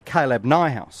Caleb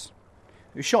Nyhouse,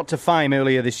 who shot to fame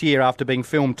earlier this year after being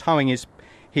filmed towing his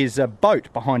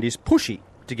boat behind his pushy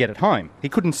to get it home. He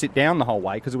couldn't sit down the whole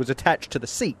way because it was attached to the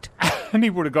seat. And he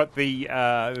would have got the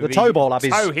tow ball up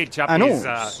his hitch up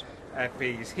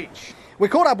his hitch. We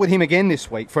caught up with him again this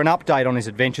week for an update on his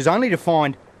adventures, only to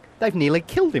find they've nearly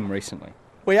killed him recently.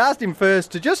 We asked him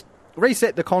first to just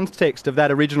reset the context of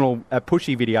that original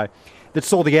pushy video that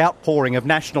saw the outpouring of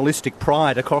nationalistic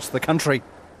pride across the country.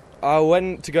 I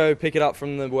went to go pick it up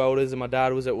from the welders and my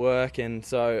dad was at work, and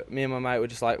so me and my mate were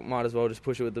just like, might as well just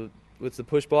push it with the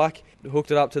push bike.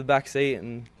 Hooked it up to the back seat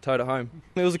and towed it home.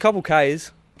 It was a couple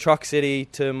Ks, Truck City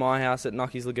to my house at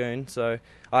Nucky's Lagoon, so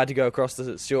I had to go across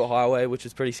the Stewart Highway, which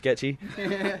was pretty sketchy.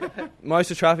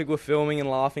 Most of the traffic were filming and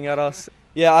laughing at us.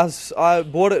 Yeah, I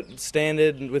bought it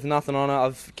standard with nothing on it.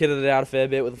 I've kitted it out a fair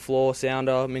bit with a floor,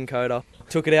 sounder, Minn Kota.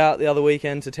 Took it out the other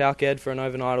weekend to Talcad for an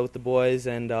overnighter with the boys,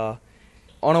 and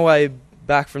on our way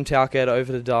back from Talcad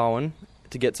over to Darwin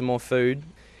to get some more food,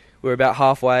 we were about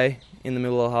halfway in the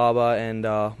middle of the harbour, and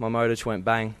my motor just went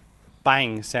bang.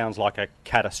 Bang sounds like a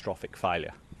catastrophic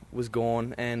failure. Was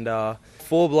gone, and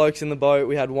 4 blokes in the boat.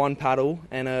 We had 1 paddle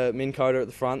and a Minn Kota at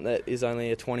the front that is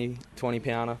only a 20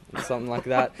 pounder or something like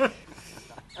that.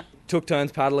 Took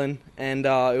turns paddling, and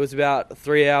it was about a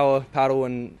 3-hour paddle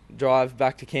and drive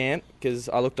back to camp because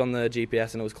I looked on the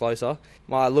GPS and it was closer.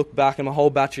 I looked back and my whole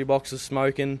battery box was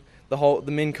smoking. The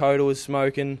Minn Kota was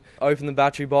smoking. Opened the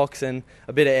battery box and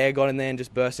a bit of air got in there and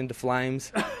just burst into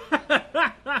flames.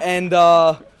 And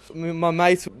my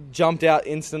mates jumped out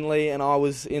instantly, and I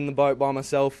was in the boat by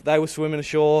myself. They were swimming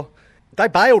ashore. They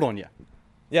bailed on you?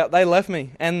 Yeah, they left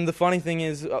me. And the funny thing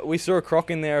is, we saw a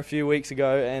croc in there a few weeks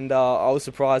ago, and I was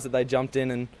surprised that they jumped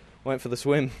in and went for the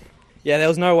swim. Yeah, there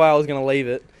was no way I was going to leave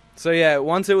it. So yeah,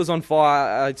 once it was on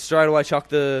fire, I straight away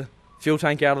chucked the fuel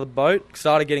tank out of the boat,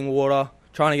 started getting water,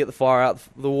 trying to get the fire out.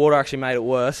 The water actually made it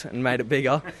worse and made it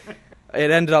bigger.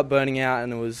 It ended up burning out,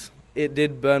 and it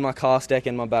did burn my cast deck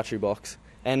and my battery box.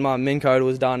 And my Minn Kota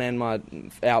was done and my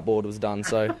outboard was done,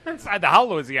 so... So the hull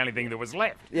was the only thing that was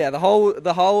left? Yeah, the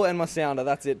hull and my sounder,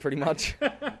 that's it pretty much.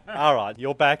 All right,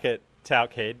 you're back at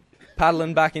Talcad.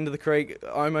 Paddling back into the creek,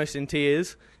 almost in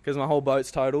tears, because my whole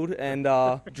boat's totaled, and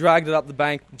dragged it up the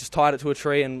bank, just tied it to a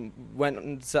tree and went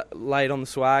and laid on the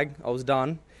swag. I was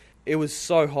done. It was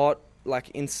so hot,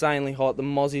 like insanely hot. The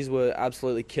mozzies were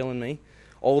absolutely killing me.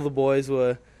 All the boys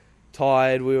were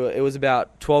tired. It was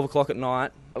about 12 o'clock at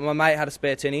night. My mate had a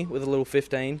spare tinny with a little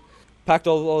 15. Packed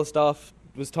all the stuff,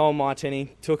 was towing my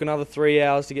tinny. Took another 3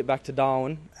 hours to get back to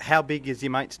Darwin. How big is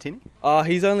your mate's tinny?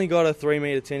 He's only got a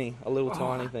 3-metre tinny, a little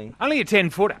tiny thing. Only a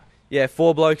 10-footer? Yeah,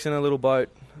 4 blokes in a little boat.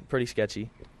 Pretty sketchy.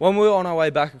 When we were on our way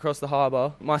back across the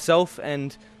harbour, myself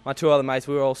and my 2 other mates,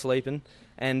 we were all sleeping,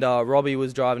 and Robbie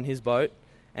was driving his boat.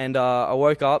 And I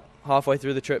woke up halfway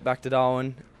through the trip back to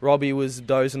Darwin. Robbie was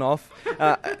dozing off,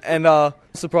 and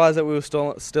surprised that we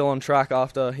were still on track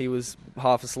after he was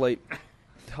half asleep.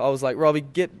 I was like, Robbie,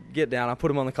 get down. I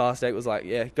put him on the cast deck, was like,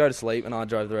 yeah, go to sleep, and I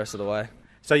drove the rest of the way.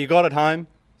 So you got it home,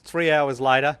 3 hours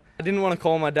later. I didn't want to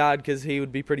call my dad because he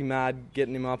would be pretty mad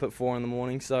getting him up at 4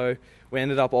 a.m, so we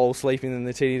ended up all sleeping in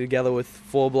the tinny together with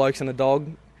 4 blokes and a dog.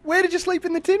 Where did you sleep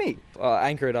in the tinny?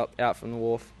 Anchor it up out from the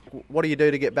wharf. What do you do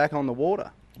to get back on the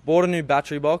water? Bought a new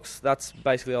battery box. That's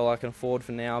basically all I can afford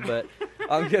for now, but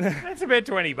I'm going to... That's about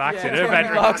 $20 yeah, in a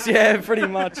battery box. Yeah, pretty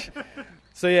much.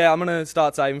 So yeah, I'm going to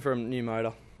start saving for a new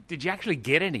motor. Did you actually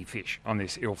get any fish on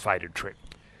this ill-fated trip?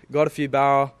 Got a few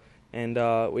barra, and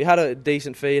we had a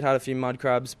decent feed, had a few mud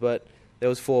crabs, but there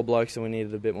was 4 blokes and we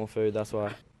needed a bit more food, that's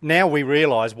why. Now we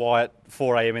realise why at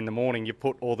 4 a.m. in the morning you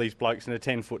put all these blokes in a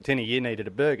 10-foot tinny. You needed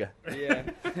a burger. Yeah,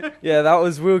 yeah.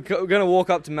 We were going to walk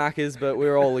up to Macca's, but we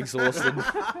were all exhausted.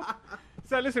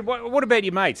 So listen, what about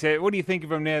your mates? What do you think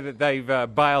of them now that they've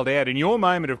bailed out? In your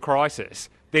moment of crisis,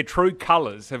 their true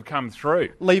colours have come through.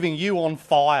 Leaving you on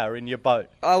fire in your boat.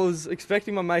 I was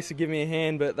expecting my mates to give me a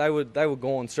hand, but they were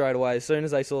gone straight away. As soon as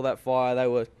they saw that fire, they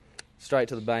were straight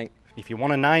to the bank. If you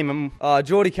want to name them...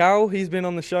 Geordie Carroll, he's been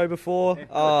on the show before.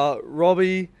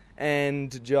 Robbie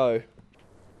and Joe.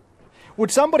 Would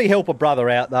somebody help a brother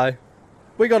out, though?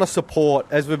 We got to support,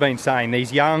 as we've been saying,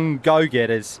 these young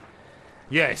go-getters.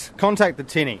 Yes. Contact the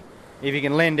tinny if you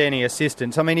can lend any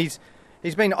assistance. I mean, he's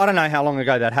been... I don't know how long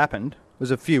ago that happened. It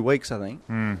was a few weeks, I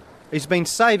think. He's been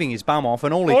saving his bum off,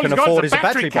 and all he can afford is a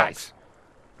battery box.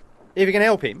 If you can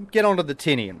help him, get onto the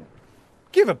tinny and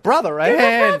give a brother a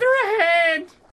hand.